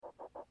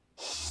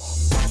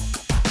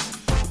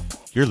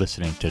You're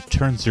listening to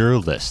Turn Zero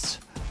Lists,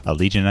 a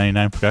Legion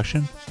 99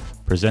 production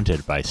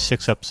presented by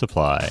 6UP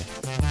Supply.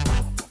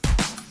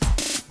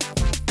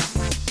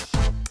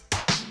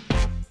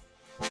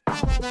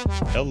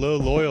 Hello,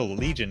 loyal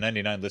Legion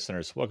 99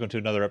 listeners. Welcome to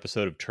another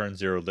episode of Turn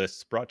Zero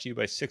Lists, brought to you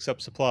by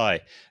 6UP Supply.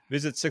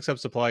 Visit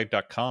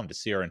 6upsupply.com to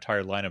see our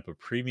entire lineup of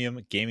premium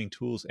gaming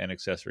tools and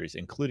accessories,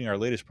 including our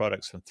latest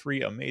products from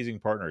three amazing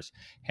partners,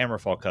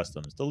 Hammerfall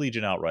Customs, the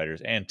Legion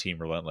Outriders, and Team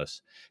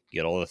Relentless.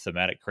 Get all the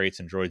thematic crates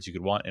and droids you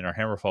could want in our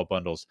Hammerfall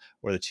bundles,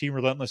 or the Team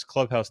Relentless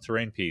Clubhouse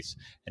terrain piece,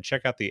 and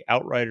check out the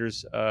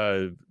Outriders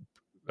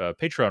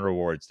Patreon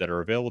rewards that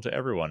are available to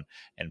everyone,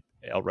 and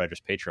Outriders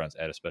Patrons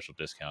at a special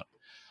discount.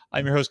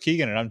 I'm your host,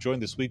 Keegan, and I'm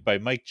joined this week by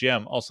Mike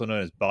Gem, also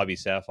known as Bobby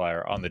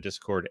Sapphire, on the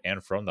Discord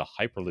and from the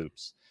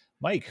Hyperloops.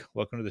 Mike,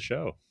 welcome to the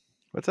show.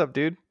 What's up,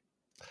 dude?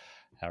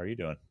 How are you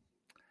doing?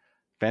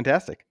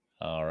 Fantastic.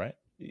 All right.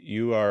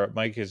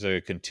 Mike is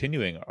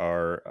continuing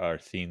our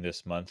theme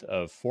this month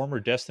of former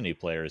Destiny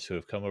players who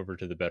have come over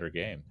to the better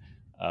game.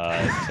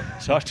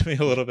 Talk to me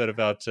a little bit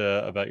about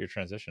your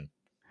transition.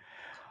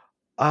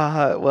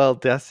 Well,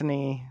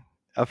 Destiny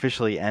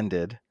officially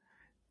ended,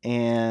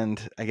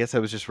 and I guess I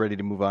was just ready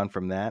to move on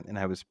from that, and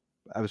I was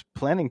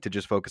planning to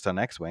just focus on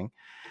X-Wing,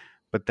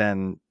 but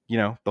then,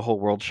 the whole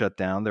world shut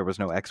down. There was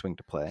no X-Wing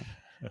to play.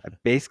 I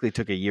basically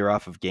took a year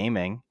off of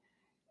gaming,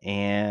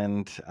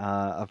 and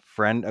a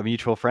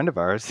mutual friend of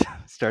ours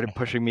started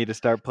pushing me to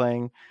start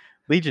playing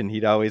Legion.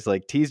 He'd always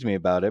teased me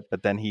about it,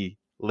 but then he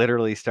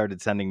literally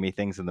started sending me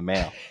things in the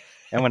mail.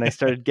 And when I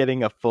started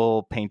getting a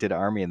full painted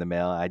army in the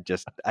mail,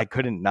 I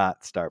couldn't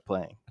not start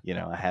playing.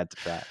 I had to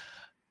try.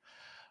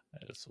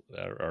 It's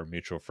our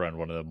mutual friend,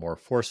 one of the more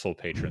forceful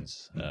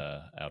patrons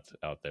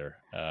out there.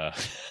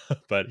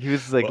 But he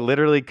was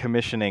literally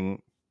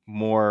commissioning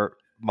more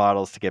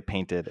models to get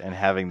painted and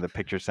having the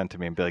pictures sent to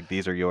me and be like,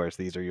 "These are yours.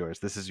 These are yours.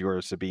 This is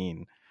yours,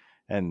 Sabine."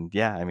 And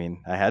yeah, I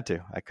mean, I had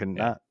to. I couldn't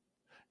not.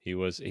 He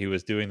was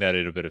doing that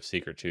in a bit of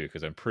secret too,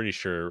 because I'm pretty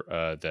sure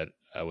that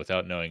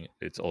without knowing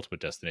its ultimate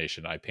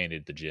destination, I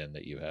painted the Jyn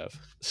that you have.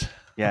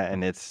 Yeah,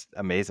 and it's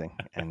amazing,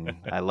 and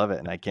I love it,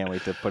 and I can't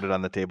wait to put it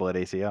on the table at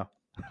ACO.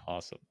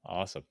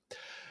 Awesome.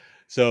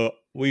 So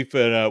we've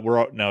been we're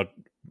out now.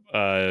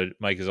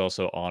 Mike is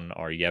also on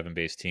our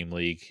Yavin-based team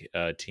league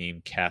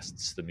team,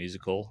 Casts the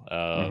Musical,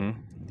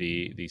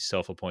 the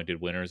self-appointed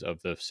winners of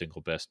the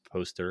single best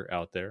poster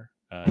out there.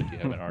 If you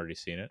haven't already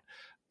seen it,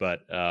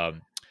 but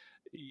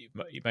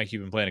Mike,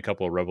 you've been playing a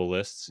couple of Rebel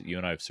lists. You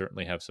and I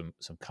certainly have some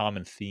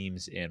common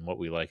themes in what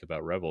we like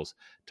about Rebels.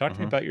 Talk to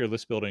me about your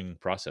list building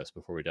process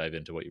before we dive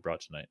into what you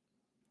brought tonight.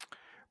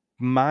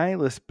 My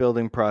list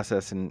building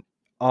process in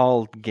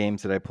all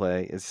games that I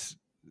play is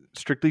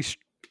strictly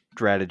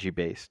strategy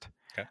based.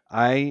 Okay.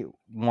 I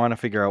want to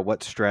figure out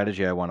what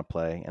strategy I want to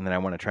play, and then I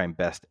want to try and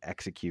best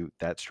execute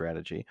that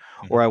strategy,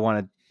 or I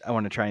want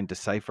to try and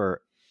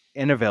decipher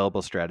an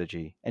available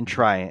strategy and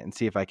try it and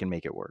see if I can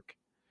make it work.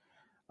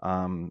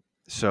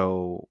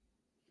 So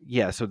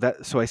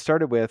I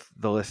started with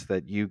the list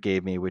that you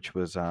gave me, which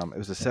was it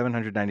was a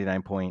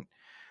 799 point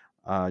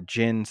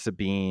Jyn,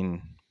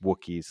 Sabine,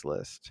 Wookiees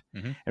list.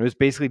 And it was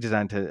basically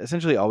designed to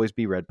essentially always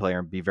be red player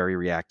and be very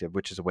reactive,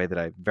 which is a way that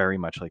I very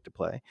much like to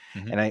play.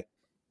 And I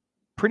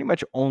pretty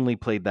much only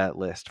played that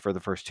list for the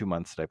first 2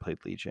 months that I played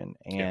Legion.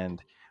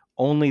 And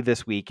only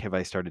this week have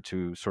I started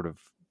to sort of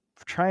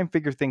try and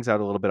figure things out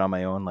a little bit on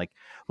my own, like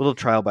a little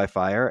trial by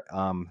fire.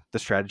 The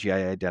strategy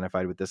I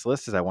identified with this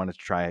list is I wanted to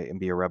try and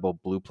be a Rebel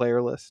blue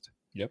player list.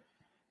 Yep.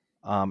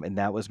 And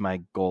that was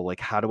my goal. Like,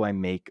 how do I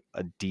make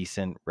a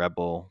decent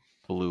Rebel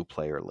blue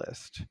player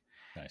list?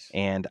 Nice.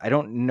 And I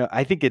don't know.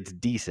 I think it's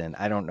decent.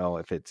 I don't know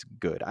if it's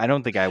good. I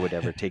don't think I would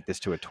ever take this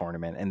to a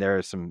tournament. And there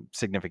are some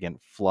significant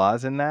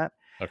flaws in that.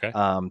 Okay.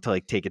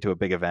 To take it to a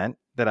big event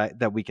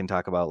that we can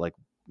talk about,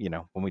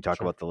 when we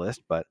talk about the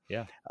list. But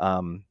yeah,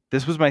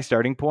 this was my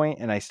starting point,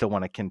 and I still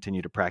want to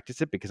continue to practice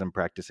it because I'm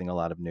practicing a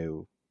lot of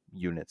new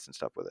units and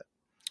stuff with it.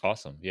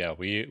 Awesome. Yeah,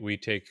 we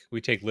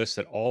take lists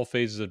at all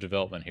phases of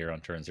development here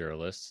on Turn Zero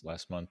Lists.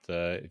 Last month,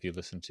 if you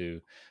listened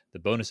to the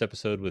bonus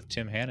episode with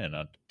Tim Hannon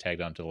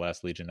tagged onto the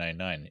last Legion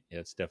 99,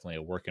 it's definitely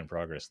a work in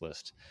progress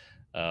list.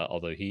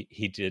 Although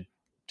he did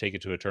take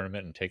it to a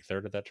tournament and take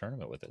third at that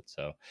tournament with it.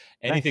 So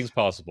anything's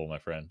possible, my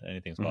friend.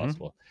 Anything's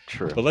possible.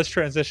 True. But let's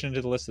transition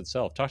into the list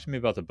itself. Talk to me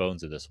about the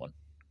bones of this one.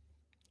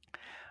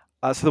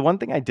 So the one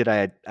thing I did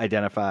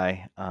identify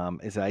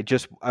is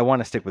I want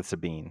to stick with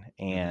Sabine,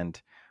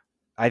 and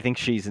I think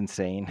she's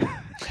insane.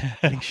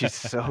 I think she's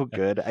so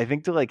good. I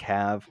think to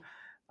have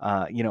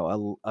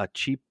a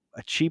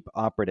cheap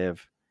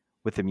operative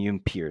with immune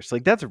pierce,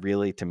 that's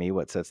really, to me,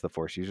 what sets the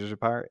Force users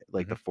apart.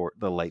 The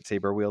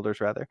lightsaber wielders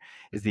rather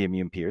is the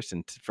immune pierce,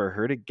 and for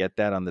her to get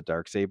that on the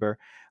Darksaber,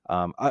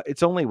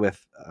 it's only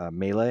with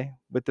melee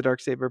with the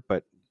Darksaber,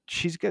 but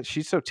she's good.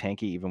 She's so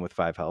tanky even with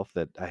 5 health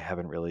that I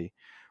haven't really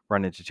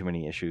run into too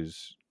many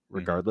issues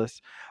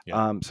regardless.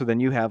 So then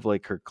you have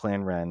her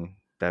Clan Ren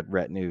that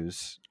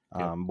retinues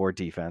more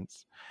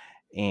defense,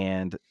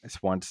 and I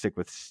just wanted to stick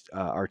with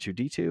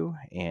R2D2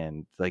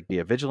 and be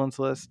a vigilance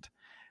list.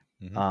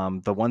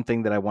 The one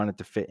thing that I wanted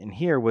to fit in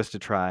here was to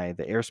try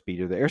the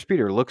airspeeder. The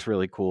airspeeder looks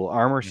really cool.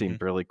 Armor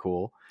seemed really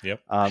cool.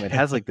 Yep. It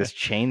has like this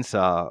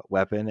chainsaw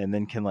weapon, and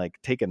then can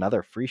like take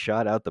another free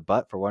shot out the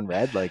butt for 1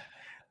 red. Like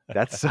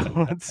that's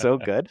that's so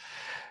good.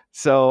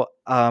 So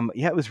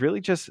yeah, it was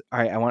really just all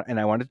right.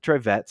 I wanted to try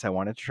vets. I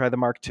wanted to try the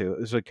Mark II. It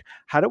was like,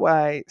 how do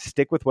I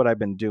stick with what I've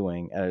been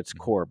doing at its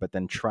core, but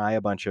then try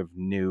a bunch of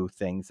new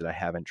things that I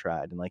haven't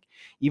tried? And like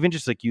even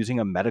just like using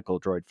a medical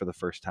droid for the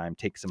first time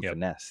takes some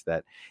finesse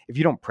that if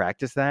you don't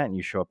practice that and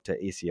you show up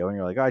to ACO and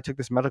you're like, oh, I took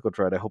this medical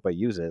droid, I hope I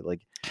use it.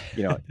 Like,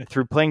 you know,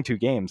 through playing 2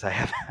 games, I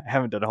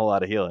haven't done a whole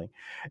lot of healing.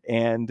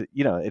 And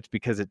you know, it's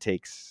because it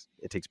takes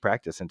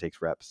practice and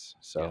takes reps.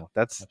 So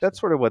that's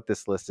sort of what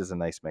this list is a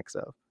nice mix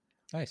of.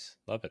 Nice.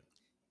 Love it.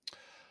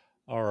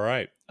 All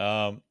right.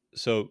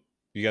 So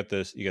you got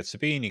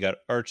Sabine, you got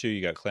R2,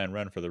 you got Clan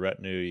Ren for the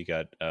retinue, you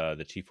got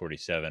the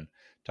T-47.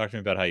 Talk to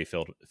me about how you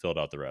filled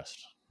out the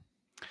rest.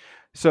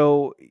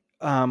 So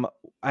I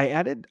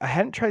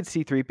hadn't tried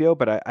C-3PO,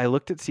 but I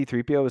looked at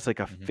C-3PO as like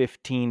a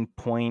 15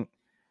 point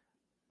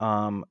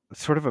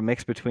sort of a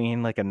mix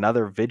between like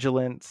another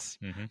vigilance,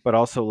 but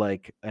also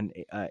like an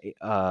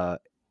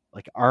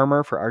like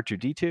armor for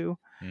R2D2.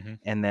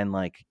 And then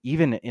like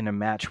even in a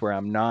match where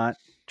I'm not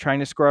trying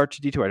to score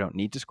R2D2, I don't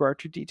need to score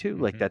R2D2,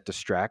 like that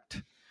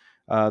distract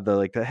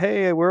the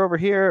hey, we're over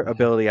here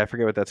ability, I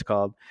forget what that's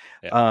called.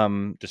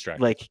 Distract.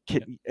 Like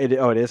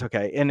it is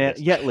okay. And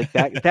yes. Like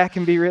that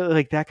can be really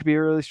like that could be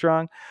really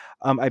strong.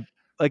 Like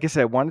I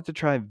said, I wanted to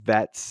try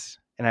vets,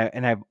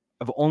 and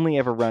I've only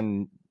ever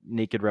run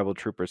Naked Rebel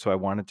Trooper, so I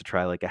wanted to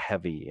try like a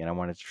heavy, and I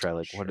wanted to try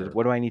like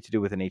what do I need to do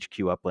with an HQ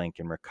uplink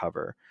and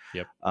recover.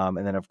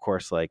 And then of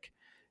course like,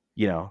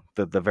 you know,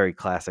 the very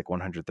classic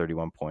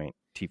 131 point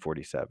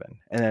T-47,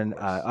 and then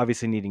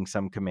obviously needing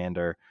some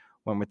commander,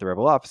 went with the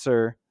Rebel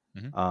Officer,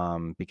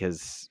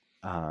 because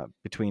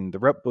between the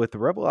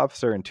Rebel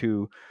Officer and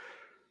two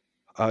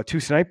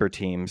sniper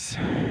teams,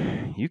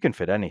 you can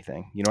fit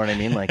anything. You know what I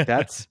mean? Like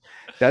that's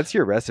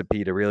your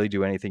recipe to really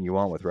do anything you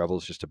want with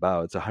Rebels. Just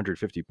about it's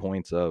 150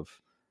 points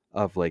of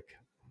like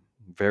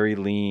very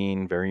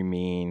lean, very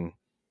mean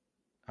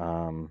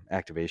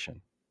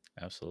activation.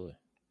 Absolutely.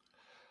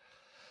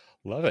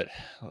 Love it.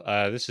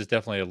 This is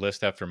definitely a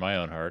list after my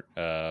own heart.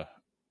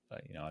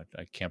 You know,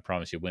 I can't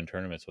promise you win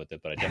tournaments with it,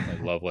 but I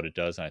definitely love what it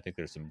does, and I think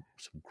there's some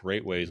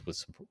great ways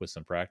with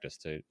some practice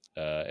to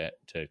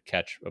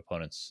catch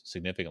opponents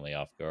significantly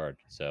off guard.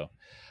 So,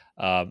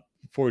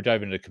 before we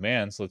dive into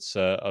commands, let's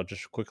I'll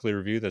just quickly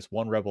review. That's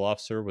 1 Rebel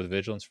Officer with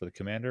Vigilance for the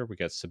commander. We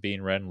got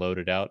Sabine Wren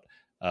loaded out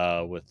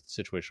with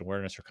Situational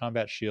Awareness or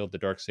Combat Shield, the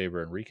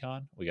Darksaber, and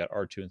Recon. We got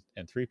R2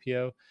 and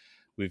 3PO.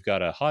 We've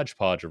got a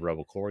hodgepodge of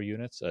Rebel Core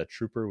units, a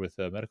Trooper with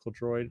a medical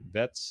droid,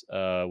 vets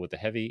with the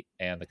heavy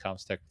and the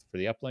comms tech for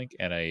the uplink,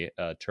 and a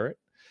turret.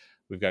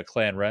 We've got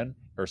Clan Ren,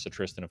 Ursa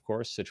Tristan, of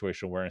course,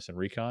 Situational Awareness and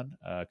Recon,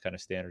 kind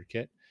of standard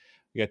kit.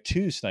 We got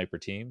 2 sniper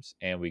teams,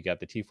 and we got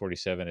the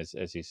T-47,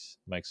 as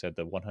Mike said,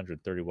 the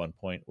 131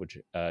 point, which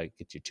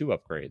gets you 2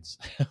 upgrades,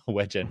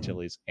 Wedge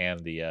Antilles and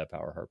the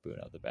Power Harpoon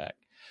out the back.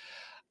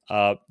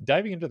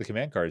 Diving into the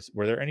command cards,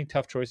 were there any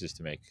tough choices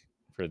to make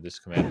for this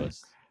command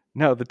list?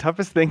 No, the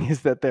toughest thing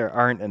is that there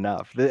aren't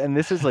enough. And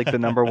this is like the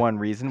number one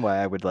reason why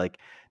I would like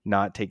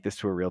not take this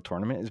to a real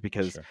tournament, is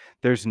because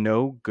there's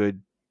no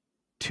good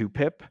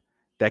 2-pip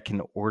that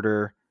can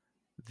order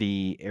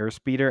the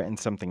airspeeder and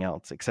something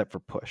else except for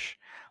push.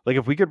 Like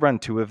if we could run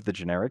 2 of the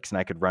generics and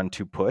I could run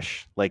 2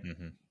 push, like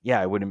yeah,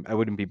 I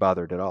wouldn't be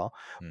bothered at all.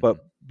 But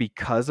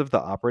because of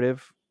the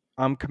operative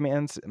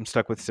commands, I'm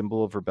stuck with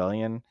Symbol of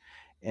Rebellion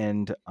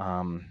and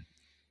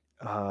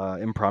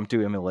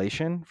impromptu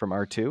immolation from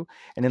R2,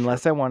 and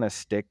unless I want to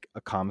stick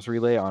a comms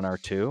relay on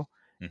R2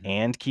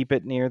 and keep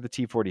it near the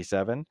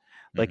T-47,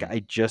 like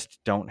I just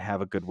don't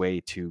have a good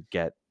way to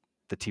get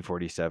the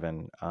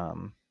T-47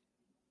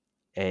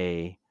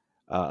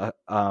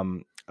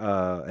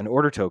 an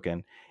order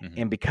token,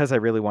 and because I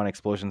really want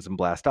explosions and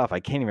blast off,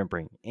 I can't even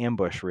bring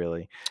ambush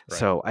really.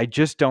 So I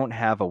just don't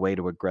have a way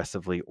to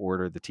aggressively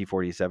order the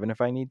T-47 if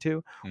I need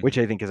to, which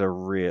I think is a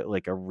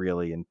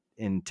really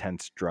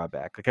intense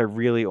drawback. Like I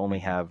really only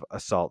have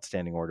assault,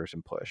 standing orders,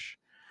 and push.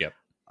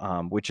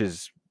 Which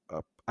is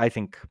I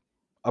think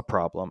a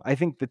problem. I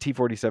think the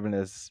T-47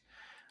 is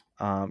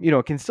you know,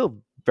 it can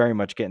still very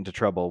much get into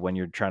trouble when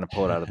you're trying to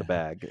pull it out of the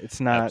bag.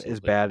 It's not as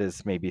bad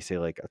as maybe say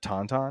like a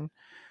Tauntaun,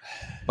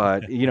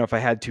 but you know, if I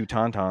had 2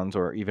 Tauntauns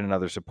or even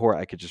another support,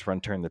 I could just run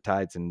Turn the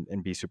Tides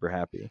and be super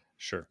happy.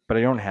 But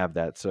I don't have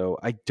that, so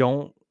I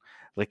don't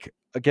like.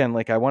 Again,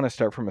 like I want to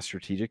start from a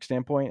strategic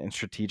standpoint, and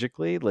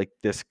strategically, like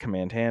this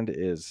command hand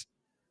is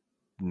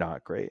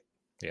not great.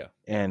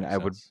 And I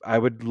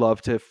would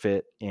love to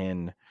fit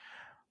in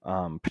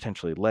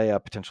potentially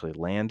Leia, potentially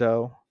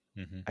Lando.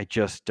 I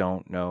just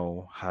don't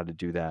know how to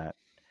do that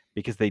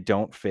because they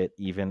don't fit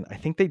even. I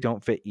think they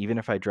don't fit even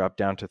if I drop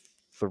down to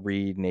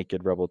 3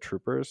 Naked Rebel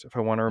Troopers, if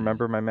I want to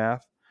remember my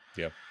math.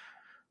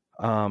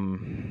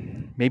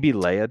 Maybe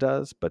Leia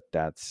does, but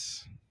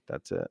that's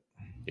it.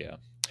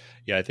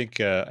 I think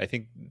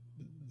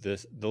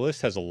the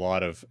list has a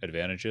lot of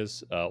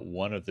advantages.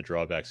 One of the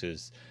drawbacks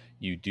is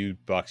you do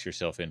box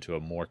yourself into a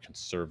more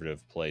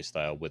conservative play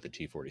style with the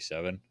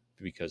T47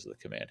 because of the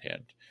command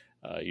hand.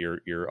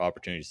 Your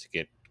opportunities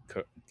to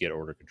get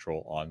order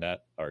control on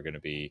that are going to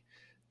be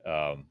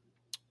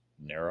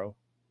narrow.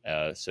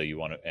 So you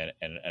want to,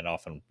 and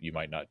often you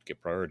might not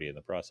get priority in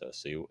the process.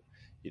 So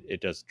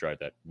it does drive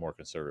that more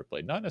conservative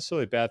play. Not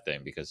necessarily a bad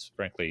thing, because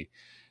frankly,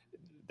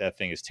 that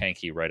thing is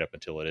tanky right up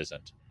until it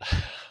isn't.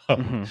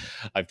 Mhm.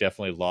 I've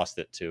definitely lost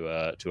it to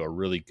a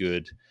really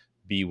good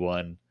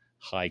B1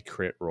 high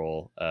crit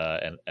roll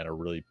and a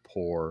really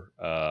poor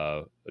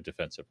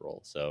defensive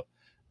roll. So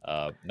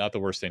not the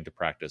worst thing to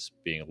practice,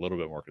 being a little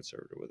bit more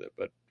conservative with it,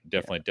 but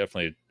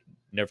definitely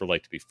never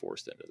like to be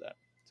forced into that.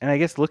 And I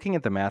guess looking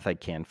at the math, I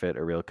can fit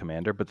a real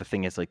commander, but the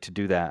thing is, like, to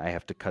do that, I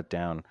have to cut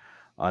down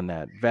on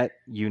that vet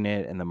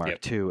unit and the Mark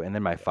Yep. II, and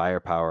then my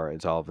firepower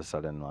is all of a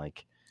sudden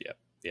like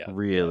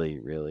really,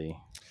 really,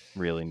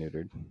 really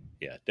neutered.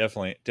 Yeah,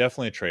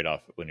 definitely a trade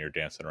off when you're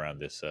dancing around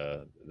this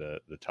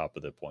the top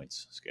of the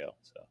points scale.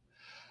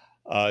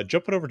 So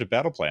jumping over to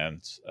battle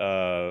plans,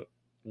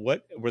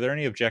 what were there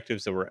any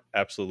objectives that were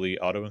absolutely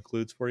auto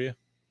includes for you?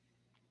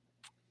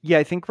 Yeah,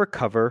 I think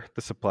recover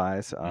the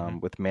supplies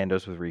Mhm. with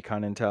Mandos with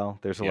recon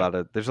intel. There's a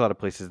Yep. lot of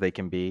places they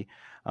can be,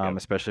 Yep.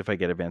 especially if I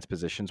get advanced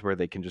positions where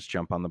they can just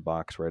jump on the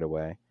box right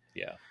away.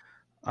 Yeah.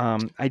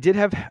 I did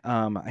have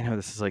I know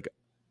this is like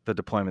the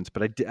deployments,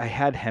 but I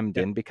had hemmed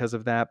Yep. in because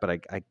of that, but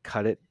I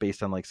cut it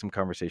based on like some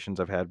conversations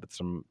I've had with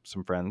some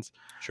friends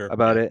Sure.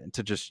 about Yeah. it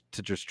to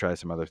just try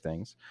some other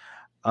things.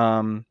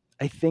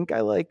 I think I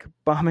like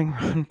bombing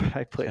run, but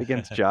I played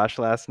against Josh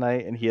last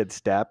night and he had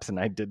Staps, and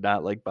I did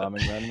not like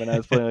bombing run when I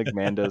was playing like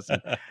Mandos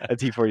and a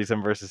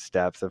T47 versus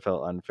Staps. That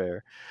felt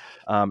unfair.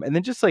 And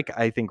then just like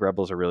I think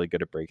Rebels are really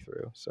good at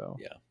breakthrough, so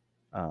Yeah.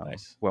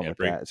 Nice. went Yeah. with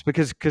that. It's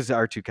because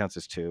R2 counts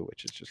as 2,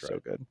 which is just That's so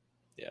right. good.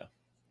 Yeah.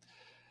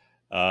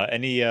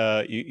 Any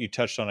you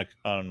touched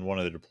on one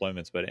of the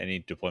deployments, but any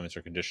deployments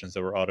or conditions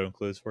that were auto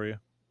includes for you?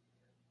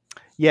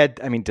 Yeah,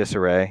 I mean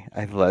Disarray.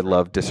 I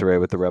love Disarray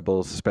with the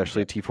Rebels,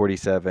 especially Yep.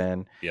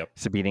 T47. Yep.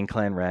 Sabine and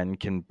Clan Ren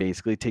can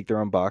basically take their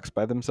own box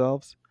by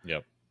themselves.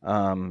 Yep.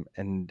 And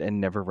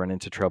never run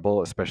into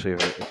trouble, especially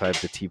if I have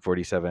the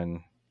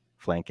T47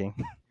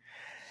 flanking.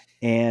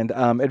 And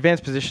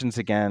advanced positions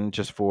again,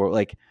 just for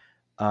like,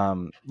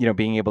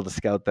 being able to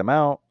scout them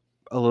out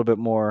a little bit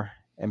more,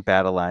 and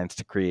battle lines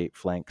to create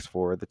flanks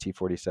for the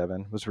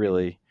T47 was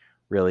really,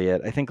 really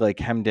it. I think like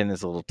hemmed in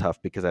is a little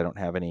tough because I don't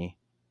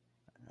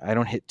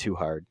hit too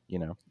hard.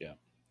 Yeah. Yeah.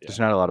 There's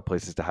not a lot of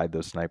places to hide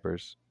those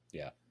snipers.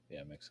 Yeah.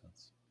 Yeah. Makes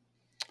sense.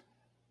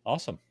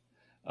 Awesome.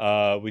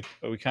 We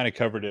kind of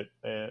covered it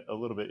a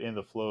little bit in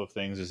the flow of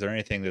things. Is there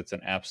anything that's an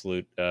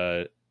absolutely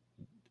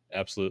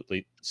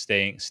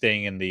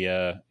staying in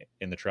the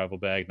travel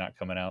bag, not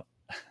coming out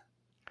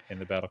in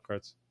the battle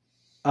cards?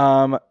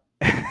 Um,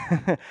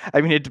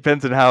 I mean, it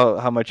depends on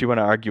how much you want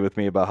to argue with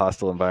me about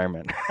hostile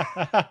environment.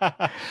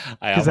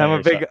 Because I'm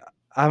a big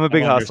on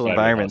your hostile side with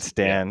environment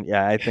hostile. Yeah. stan.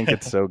 Yeah, I think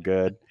it's so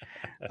good.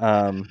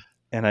 And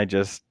I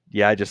just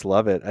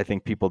love it. I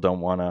think people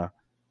don't want to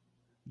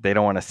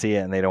see it,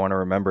 and they don't want to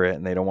remember it,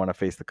 and they don't want to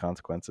face the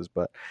consequences.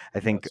 But I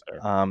think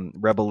That's fair.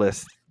 rebel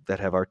lists that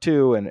have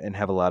R2 and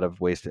have a lot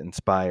of ways to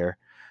inspire,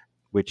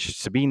 which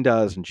Sabine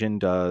does and Jin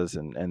does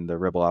and the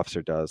rebel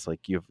officer does,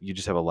 like you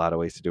just have a lot of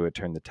ways to do it.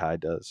 Turn the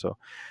Tide does. So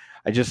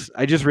I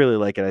just really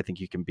like it. I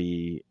think you can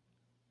be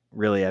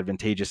really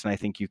advantageous, and I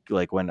think you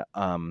like when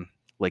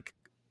like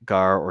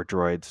Gar or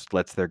droids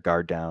lets their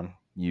guard down,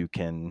 you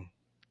can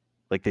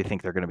like they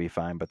think they're going to be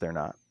fine, but they're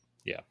not.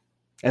 Yeah.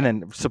 And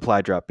then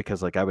supply drop,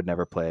 because like I would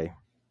never play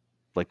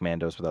like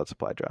Mandos without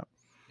supply drop.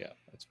 Yeah,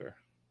 that's fair.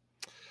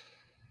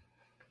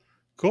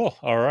 Cool.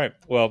 All right.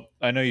 Well,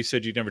 I know you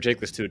said you'd never take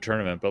this to a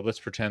tournament, but let's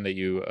pretend that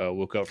you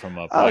woke up from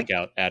a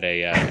blackout at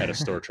a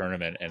store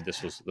tournament, and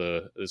this was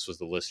the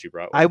list you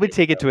brought with I would you.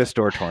 take it to a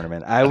store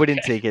tournament. I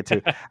wouldn't take it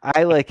to.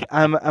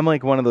 I'm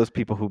like one of those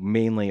people who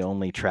mainly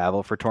only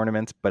travel for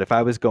tournaments. But if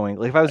I was going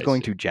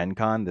to Gen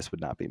Con, this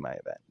would not be my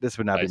event. This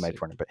would not be my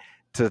tournament. But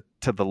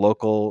to the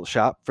local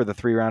shop for the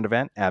 3-round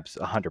event,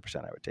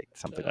 100% I would take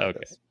something like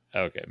this.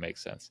 Okay,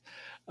 makes sense.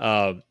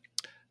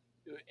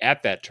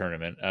 At that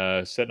tournament,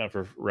 setting up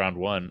for round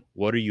 1,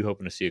 what are you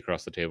hoping to see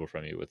across the table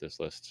from you with this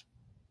list?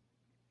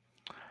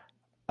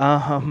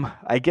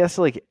 I guess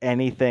like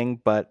anything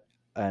but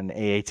an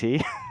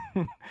AAT.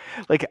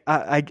 Like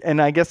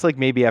I guess like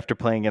maybe after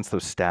playing against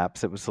those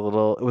Staps, it was a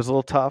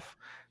little tough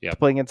to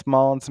play against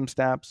Maul and some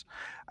Staps.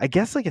 I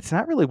guess like it's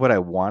not really what I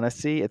want to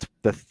see. It's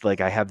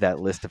like I have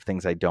that list of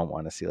things I don't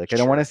want to see. Like I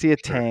don't want to see a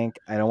tank.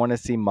 I don't want to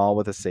see Maul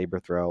with a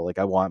saber throw. Like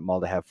I want Maul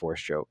to have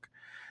Force choke.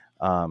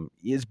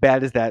 As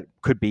bad as that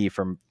could be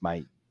from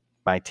my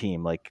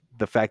team, like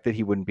the fact that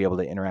he wouldn't be able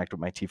to interact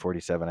with my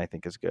T47, I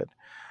think is good.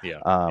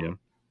 Yeah.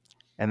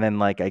 And then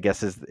like I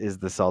guess is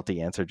the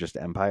salty answer just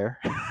Empire?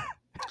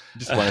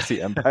 Just want to see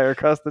Empire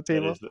across the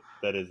table.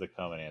 That is the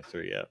common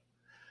answer. Yeah.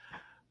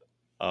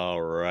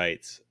 All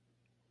right.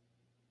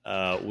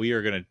 We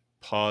are going to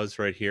pause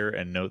right here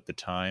and note the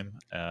time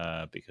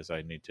because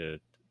I need to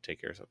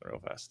take care of something real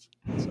fast.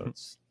 So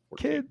it's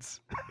 14.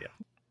 Kids. Yeah.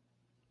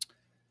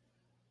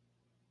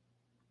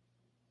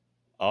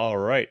 All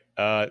right.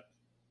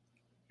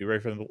 You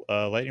ready for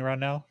the lightning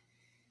round now,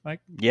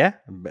 Mike? Yeah,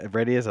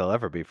 ready as I'll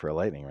ever be for a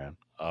lightning round.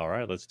 All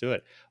right, let's do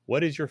it.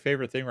 What is your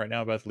favorite thing right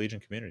now about the Legion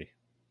community?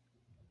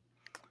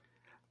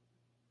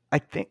 I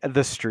think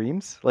the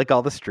streams, like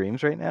all the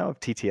streams right now of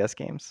TTS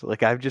games,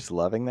 like I'm just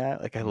loving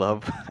that. Like I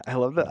love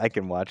that I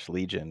can watch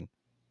Legion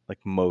like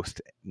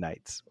most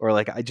nights, or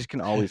like I just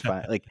can always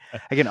find like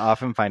I can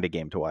often find a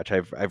game to watch.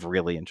 I've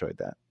really enjoyed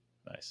that.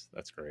 Nice,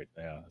 that's great.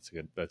 Yeah, that's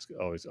good. That's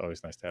always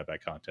nice to have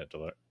that content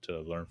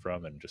to learn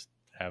from and just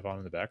have on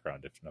in the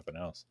background if nothing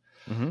else.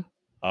 Mm-hmm.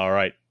 All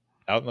right,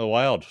 out in the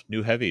wild,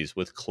 new heavies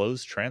with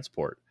closed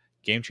transport.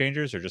 Game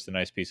changers or just a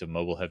nice piece of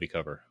mobile heavy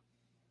cover?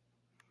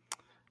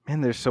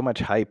 Man, there's so much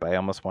hype. I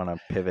almost want to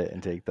pivot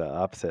and take the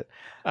opposite.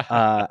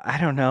 I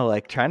don't know.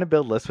 Like trying to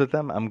build lists with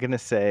them, I'm gonna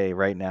say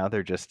right now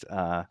they're just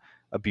a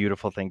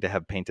beautiful thing to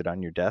have painted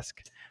on your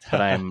desk.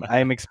 But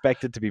I'm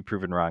expected to be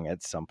proven wrong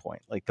at some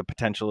point. Like the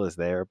potential is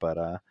there, but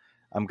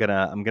I'm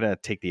gonna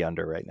take the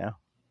under right now.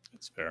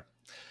 That's fair.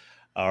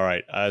 All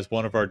right. As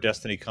one of our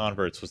Destiny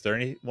converts, was there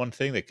any one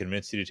thing that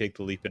convinced you to take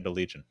the leap into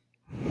Legion?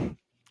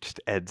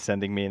 Just Ed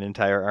sending me an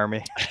entire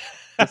army.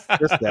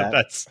 just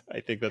that. I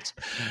think that's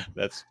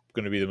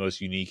going to be the most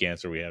unique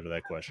answer we have to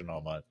that question all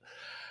month.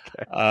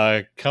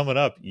 Okay. Coming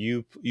up,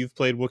 you've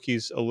played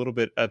Wookiees a little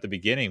bit at the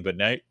beginning, but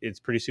now it's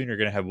pretty soon you're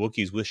going to have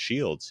Wookiees with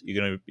shields.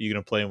 You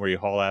gonna play them where you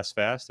haul ass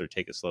fast or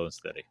take it slow and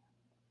steady?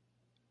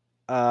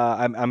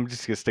 I'm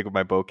just gonna stick with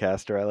my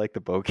bowcaster. I like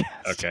the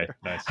bowcaster. Okay,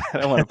 nice. I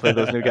don't want to play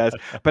those new guys,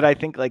 but I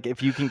think like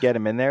if you can get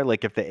him in there,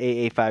 like if the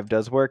AA5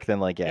 does work, then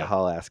like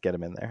haul ass, get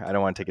him in there. I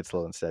don't want to take it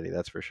slow and steady.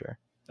 That's for sure.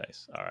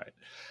 Nice. All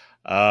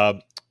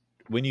right.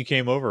 When you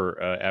came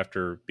over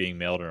after being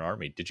mailed an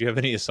army, did you have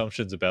any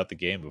assumptions about the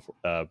game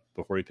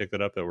before you picked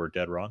it up that were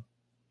dead wrong?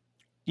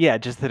 Yeah,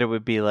 just that it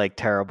would be like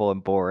terrible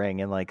and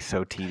boring and like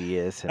so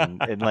tedious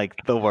and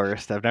like the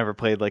worst. I've never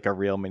played like a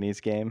real minis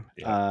game.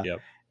 Yep.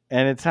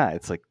 And it's not.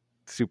 It's like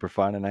super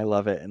fun and I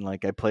love it. And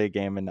like I play a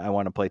game and I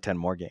want to play 10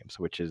 more games,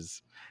 which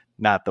is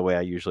not the way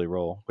I usually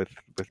roll with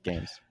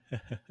games.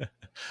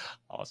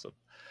 Awesome.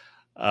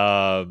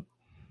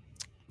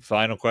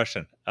 Final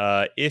question.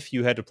 If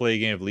you had to play a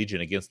game of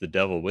Legion against the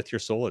devil with your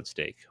soul at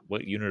stake,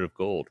 what unit of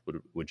gold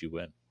would you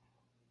win?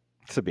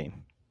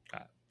 Sabine.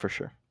 For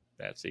sure.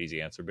 That's the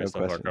easy answer based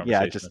on our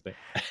conversation.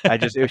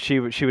 Yeah,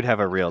 she would have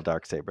a real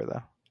Darksaber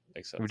though.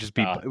 Makes sense.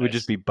 It would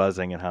just be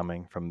buzzing and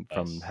humming from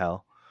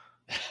hell.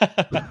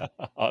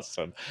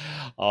 Awesome.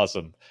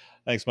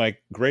 Thanks,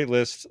 Mike. Great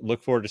list.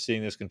 Look forward to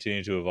seeing this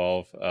continue to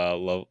evolve.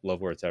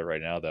 Love where it's at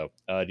right now, though.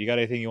 Do you got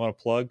anything you want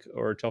to plug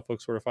or tell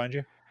folks where to find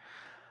you?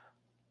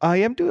 I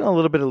am doing a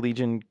little bit of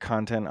Legion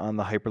content on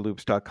the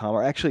hyperloops.com,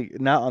 or actually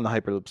not on the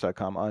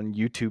hyperloops.com, on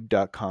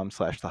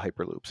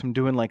youtube.com/thehyperloops. I'm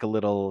doing like a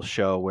little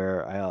show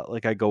where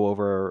I go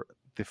over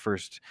the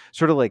first,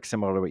 sort of like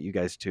similar to what you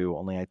guys do,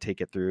 only I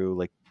take it through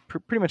like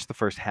pretty much the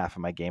first half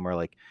of my game, or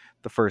like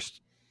the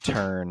first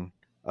turn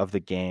of the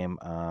game,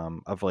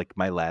 of like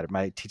my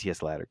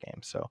TTS ladder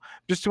game. So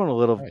I'm just doing a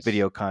little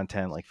video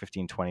content, like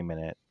 15-20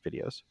 minute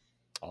videos.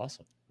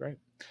 Awesome. Great.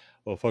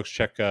 Well, folks,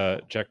 check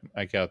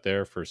Mike out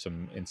there for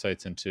some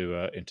insights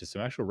into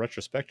some actual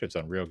retrospectives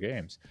on real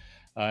games.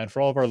 And for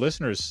all of our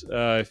listeners,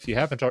 if you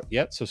haven't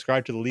yet,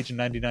 subscribe to the Legion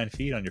 99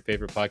 feed on your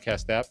favorite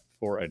podcast app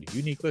for a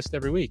unique list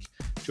every week.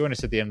 Join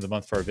us at the end of the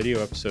month for our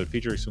video episode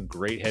featuring some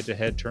great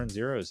head-to-head turn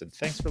zeros. And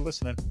thanks for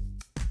listening.